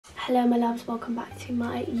Hello my loves, welcome back to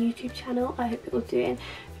my YouTube channel. I hope you're all doing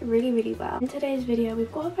really well. In today's video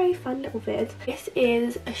we've got a very fun little vid. This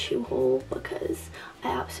is a shoe haul because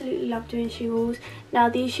I absolutely love doing shoe hauls. Now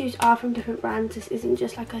these shoes are from different brands, this isn't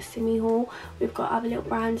just like a semi haul. We've got other little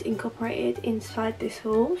brands incorporated inside this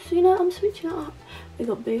haul, so you know, I'm switching it up. We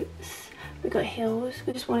got boots, we got heels.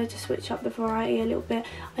 We just wanted to switch up the variety a little bit.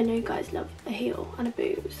 I know you guys love a heel and a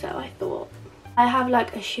boot, so I thought I have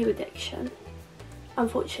like a shoe addiction,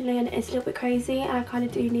 unfortunately, and it's a little bit crazy, and I kind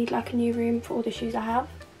of do need like a new room for all the shoes I have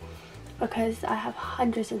because I have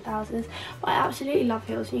hundreds and thousands. But I absolutely love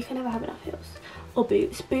heels, and you can never have enough heels. Or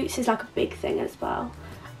boots. Boots is like a big thing as well.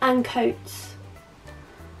 And coats.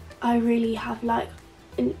 I really have like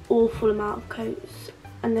an awful amount of coats,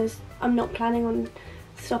 and I'm not planning on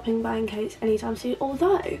stopping buying coats anytime soon.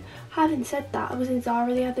 Although, having said that, I was in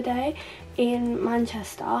Zara the other day in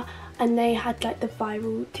Manchester and they had like the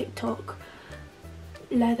viral TikTok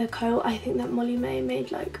leather coat. I think that Molly May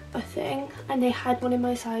made like a thing, and they had one in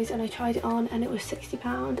my size and I tried it on and it was £60,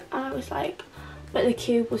 and I was like, but the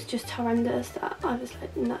queue was just horrendous that I was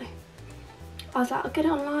like, no. I was like, I'll get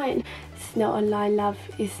it online. It's not online, love,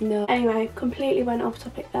 it's not. Anyway, completely went off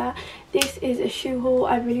topic there. This is a shoe haul.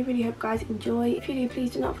 I really hope you guys enjoy. If you do,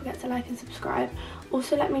 please do not forget to like and subscribe.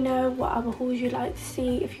 Also let me know what other hauls you'd like to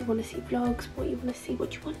see, if you want to see vlogs, what you want to see,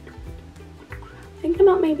 what you want. Thinking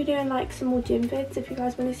about maybe doing like some more gym vids if you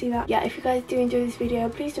guys want to see that. Yeah, if you guys do enjoy this video,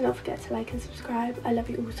 please do not forget to like and subscribe. I love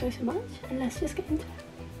you all so much, and let's just get into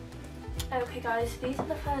it. Okay guys, these are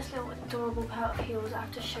the first little adorable pair of heels I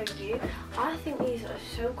have to show you. I think these are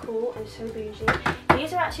so cool and so bougie.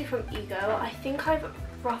 These are actually from Ego. I think I've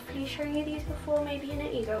roughly shown you these before, maybe in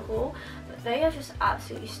an Ego haul, but they are just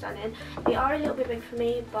absolutely stunning. They are a little bit big for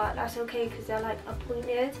me, but that's okay because they're like a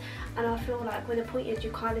pointed, and I feel like with a pointed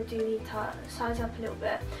you kind of do need to size up a little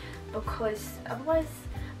bit because otherwise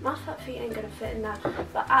my fat feet ain't gonna fit in that.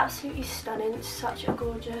 But absolutely stunning, such a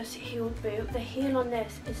gorgeous heeled boot. The heel on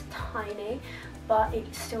this is tiny, but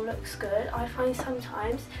it still looks good. I find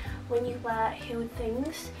sometimes when you wear heeled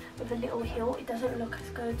things with a little heel, it doesn't look as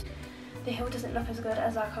good. The heel doesn't look as good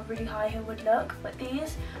as like a really high heel would look, but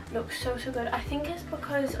these look so good. I think it's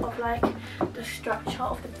because of like the structure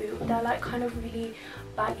of the boot. They're like kind of really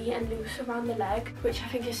baggy and loose around the leg, which I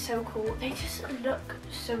think is so cool. They just look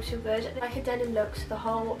so good. Like a denim look, so the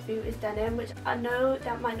whole boot is denim, which I know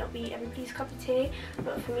that might not be everybody's cup of tea,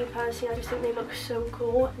 but for me personally I just think they look so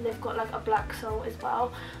cool. And they've got like a black sole as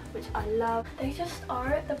well, which I love. They just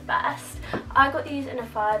are the best. I got these in a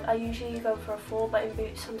 5. I usually go for a 4, but in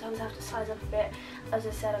boots sometimes I have to size up a bit. As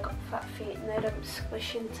I said, I got fat feet and they don't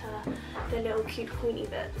squish into the little cute pointy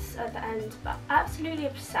bits at the end. But absolutely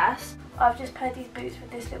obsessed. I've just paired these boots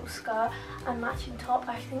with this little skirt and matching top.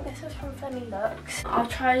 I think this is from Funny Looks. I'll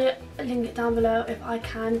try to link it down below if I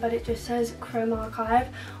can, but it just says Chrome Archive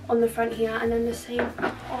on the front here, and then the same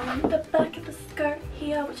on the back of the skirt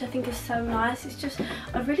here, which I think is so nice. It's just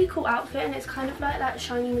a really cool outfit, and it's kind of like that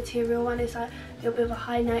shiny material, and it's like a little bit of a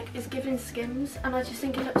high neck. It's giving Skims, and I just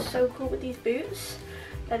think it looks so cool with these boots.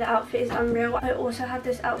 The outfit is unreal. I also have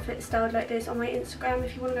this outfit styled like this on my Instagram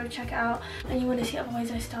if you want to go check it out and you want to see other ways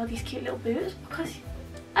I style these cute little boots, because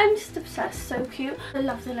I'm just obsessed. So cute. I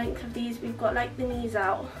love the length of these. We've got like the knees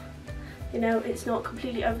out, you know, it's not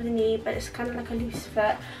completely over the knee, but it's kind of like a loose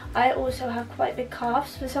fit. I also have quite big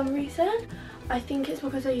calves for some reason. I think it's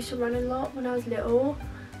because I used to run a lot when I was little.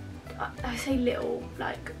 I say little,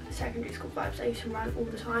 like secondary school vibes. I used to run all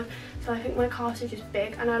the time, so I think my calves are just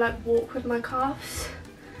big, and I like walk with my calves.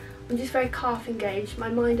 I'm just very calf engaged. My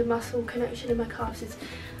mind and muscle connection in my calves is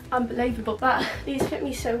unbelievable. But these fit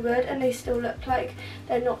me so good, and they still look like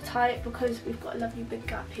they're not tight because we've got a lovely big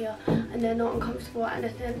gap here, and they're not uncomfortable or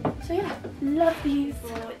anything. So yeah, love these.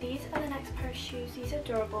 So these are the next pair of shoes. These are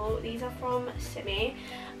adorable. These are from Simi,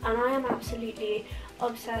 and I am absolutely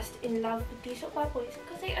obsessed, in love with these little bad boys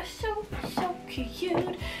because they are so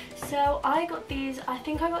cute. So I got these, I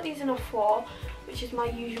think I got these in a 4, which is my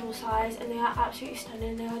usual size, and they are absolutely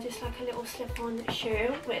stunning. They are just like a little slip-on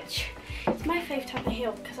shoe, which is my favourite type of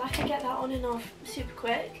heel because I can get that on and off super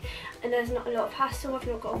quick, and there's not a lot of hassle. I've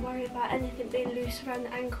not got to worry about anything being loose around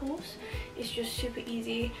the ankles. It's just super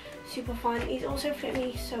easy, super fun. These also fit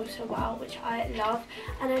me so well, which I love,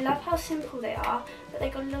 and I love how simple they are, but they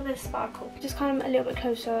got a little bit of sparkle. Just kind of a little bit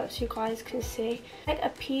closer so you guys can see, like a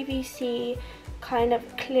PVC kind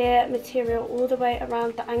of clear material all the way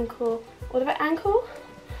around the ankle. All the way ankle?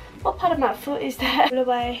 What part of my foot is there? All the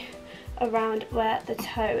way around where the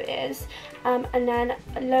toe is, and then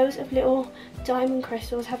loads of little diamond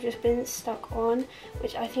crystals have just been stuck on,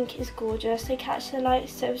 which I think is gorgeous. They catch the light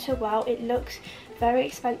so well. It looks very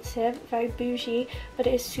expensive, very bougie, but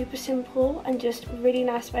it is super simple and just a really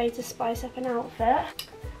nice way to spice up an outfit.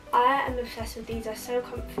 I am obsessed with these. They're so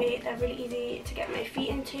comfy, they're really easy to get my feet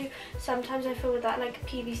into. Sometimes I feel with that like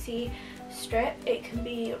PVC strip it can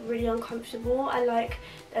be really uncomfortable and like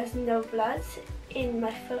there's no blood in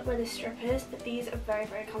my foot where the strip is, but these are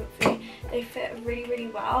very comfy. They fit really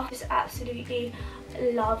well. Just absolutely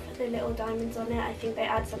love the little diamonds on it. I think they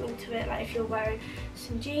add something to it. Like if you're wearing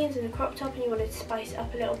some jeans and a crop top and you want to spice it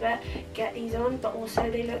up a little bit, get these on. But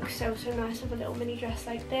also they look so nice with a little mini dress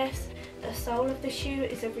like this. The sole of the shoe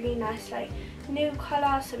is a really nice like nude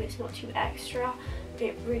colour, so it's not too extra.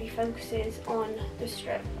 It really focuses on the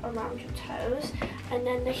strip around your toes. And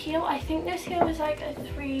then the heel, I think this heel is like a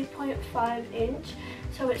 3.5 inch,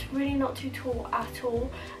 so it's really not too tall at all.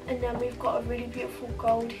 And then we've got a really beautiful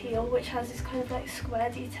gold heel which has this kind of like square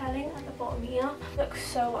detailing at the bottom here. Looks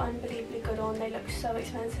so unbelievably good on. They look so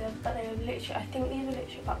expensive, but they are literally, I think these are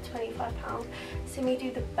literally about £25. Simi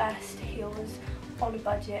do the best heels on a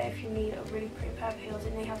budget if you need a really pretty pair of heels,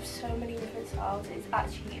 and they have so many different styles. It's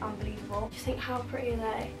actually unbelievable. Just think how pretty are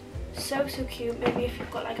they. So cute. Maybe if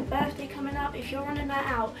you've got like a birthday coming up, if you're on a night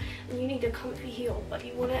out and you need a comfy heel but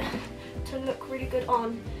you want it to look really good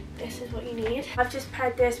on, this is what you need. I've just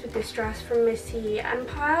paired this with this dress from Missy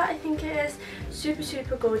Empire, I think it is.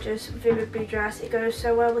 Super gorgeous vivid blue dress. It goes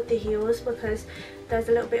so well with the heels because there's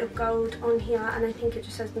a little bit of gold on here and I think it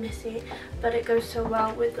just says Missy, but it goes so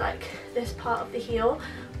well with like this part of the heel,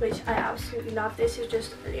 which I absolutely love. This is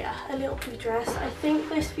just, yeah, a little blue dress. I think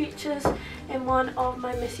this features in one of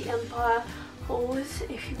my Missy Empire hauls.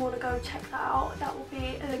 If you want to go check that out, that will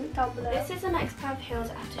be a link down below. This is the next pair of heels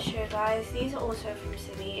I have to show you guys. These are also from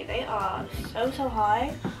Simi. They are so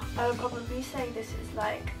high. I would probably say this is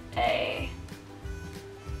like a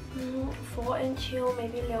 4-inch heel,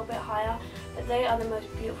 maybe a little bit higher, but they are the most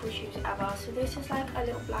beautiful shoes ever. So this is like a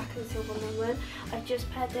little black and silver moment. I've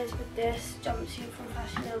just paired this with this jumpsuit from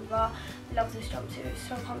Fashion Nova. Love this jumpsuit. It's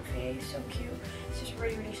so comfy, so cute. It's just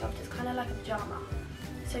really soft. It's kind of like a pajama.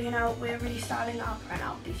 So you know, we're really styling up right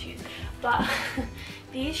now with these shoes. But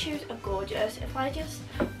these shoes are gorgeous. If I just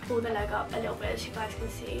pull the leg up a little bit, as you guys can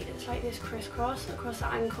see, it's like this crisscross across the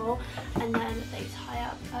ankle, and then they tie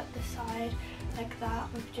up at the side like that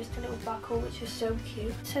with just a little buckle, which is so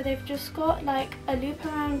cute. So they've just got like a loop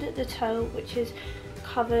around the toe, which is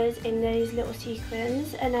covered in these little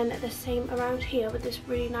sequins, and then the same around here with this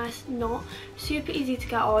really nice knot. Super easy to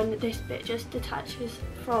get on. This bit just detaches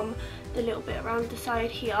from the little bit around the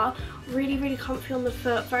side here. Really comfy on the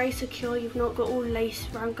foot, very secure. You've not got all lace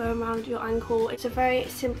around going around your ankle. It's a very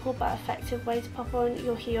simple but effective way to pop on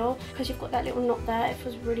your heel because you've got that little knot there. It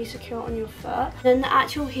feels really secure on your foot. Then the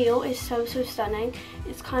actual heel is so stunning.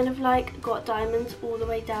 It's kind of like got diamonds all the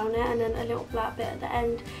way down it, and then a little black bit at the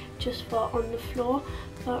end just for on the floor.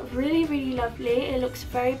 But really lovely. It looks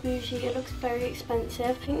very bougie. It looks very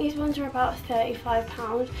expensive. I think these ones are about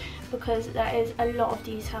 £35 because there is a lot of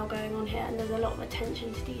detail going on here and there's a lot of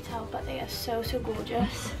attention to detail, but they are so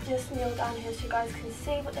gorgeous. Just kneel down here so you guys can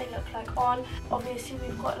see what they look like on. Obviously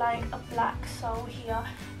we've got like a black sole here,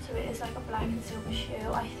 so it is like a black and silver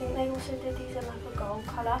shoe. I think they also did these in like a gold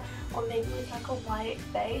colour, or maybe with like a white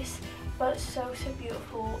base, but so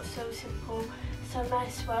beautiful, so simple. So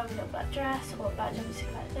nice to wear with a little black dress or a black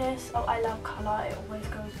jumpsuit like this. Oh, I love colour. It always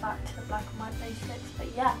goes back to the black and white basics. But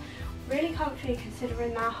yeah, really comfy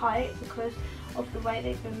considering their height because of the way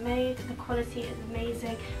they've been made. The quality is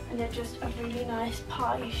amazing, and they're just a really nice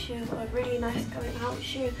party shoe, a really nice going out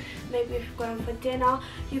shoe. Maybe if you're going for dinner,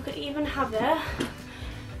 you could even have it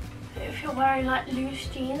if you're wearing like loose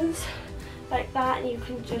jeans like that, and you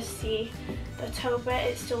can just see the toe bit.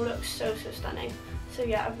 It still looks so stunning. So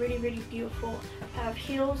yeah, a really beautiful pair of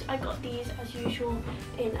heels. I got these as usual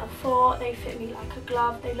in a 4. They fit me like a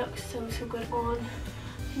glove. They look so good on.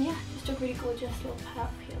 And yeah, just a really gorgeous little pair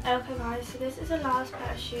of heels. Okay guys, so this is the last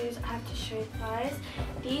pair of shoes I have to show you guys.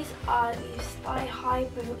 These are these thigh-high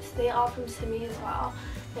boots. They are from Simi as well.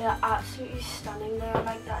 They are absolutely stunning. They are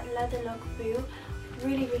like that leather look boot.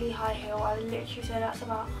 Really high heel. I would literally say that's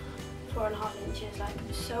about 4.5 inches, like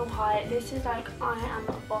so high. This is like I am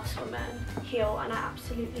a boss woman heel, and I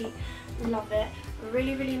absolutely love it.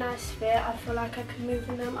 Really nice fit. I feel like I can move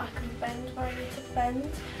in them. I can bend where I need to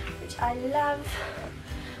bend, which I love.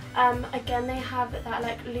 Again, they have that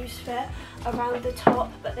like loose fit around the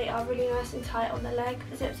top, but they are really nice and tight on the leg.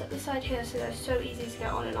 Zips at the side here, so they're so easy to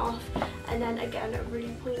get on and off. And then again, a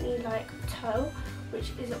really pointy like toe,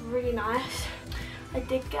 which is really nice. I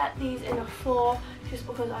did get these in a 4 just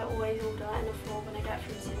because I always order in a 4 when I get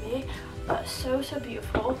from Simi, but so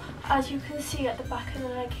beautiful. As you can see at the back of the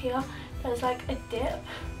leg here, there's like a dip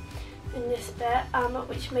in this bit,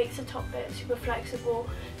 which makes the top bit super flexible.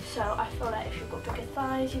 So I feel like if you've got bigger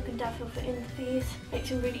thighs, you can definitely fit into these. Makes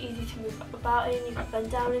them really easy to move about in. You can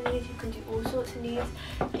bend down in these, you can do all sorts in these.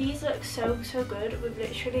 These look so good with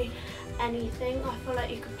literally anything. I feel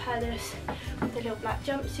like you could pair this with a little black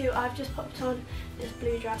jumpsuit. I've just popped on this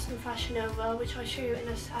blue dress from Fashion Nova, which I'll show you in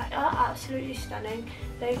a sec. Are absolutely stunning.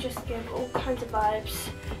 They just give all kinds of vibes.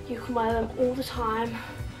 You can wear them all the time,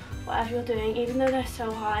 whatever you're doing. Even though they're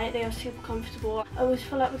so high, they are super comfortable. I always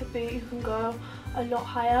feel like with a boot you can go a lot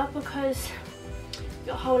higher because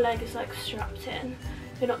your whole leg is like strapped in.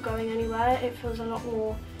 You're not going anywhere. It feels a lot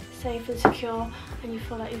more safe and secure, and you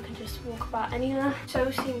feel like you can just walk about anywhere.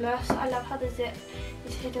 So seamless. I love how the zip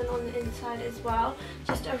is hidden on the inside as well.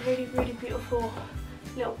 Just a really beautiful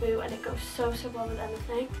little boot, and it goes so well with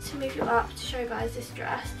anything. To move you up, to show you guys this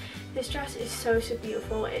dress. This dress is so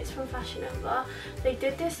beautiful. It's from Fashion Nova. They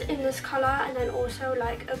did this in this colour, and then also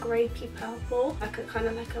like a grapey purple, like a kind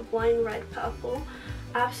of like a wine red purple.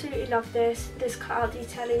 Absolutely love this cutout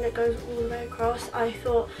detailing that goes all the way across. I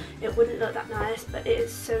thought it wouldn't look that nice, but it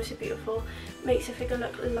is so beautiful. Makes the figure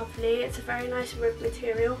look lovely. It's a very nice rib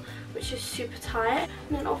material, which is super tight.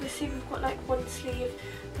 And then obviously we've got like one sleeve,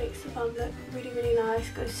 makes the bum look really nice.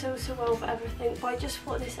 Goes so well with everything. But I just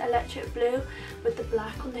thought this electric blue with the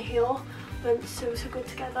black on the heel went so good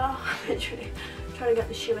together. I'm literally trying to get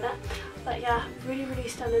the shoe in it. But yeah, really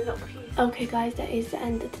stunning little piece. Okay guys, that is the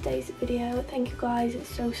end of today's video. Thank you guys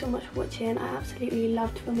so much for watching. I absolutely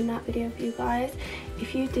loved filming that video for you guys.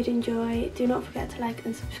 If you did enjoy, do not forget to like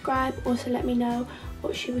and subscribe. Also let me know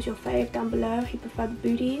what shoe was your fave down below, if you prefer the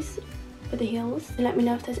booties or the heels. And let me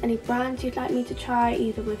know if there's any brands you'd like me to try,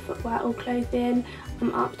 either with footwear or clothing.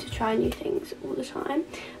 I'm up to try new things all the time.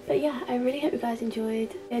 But yeah, I really hope you guys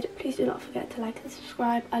enjoyed. Please do not forget to like and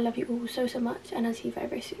subscribe. I love you all so much, and I'll see you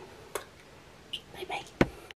very soon. Bye bye.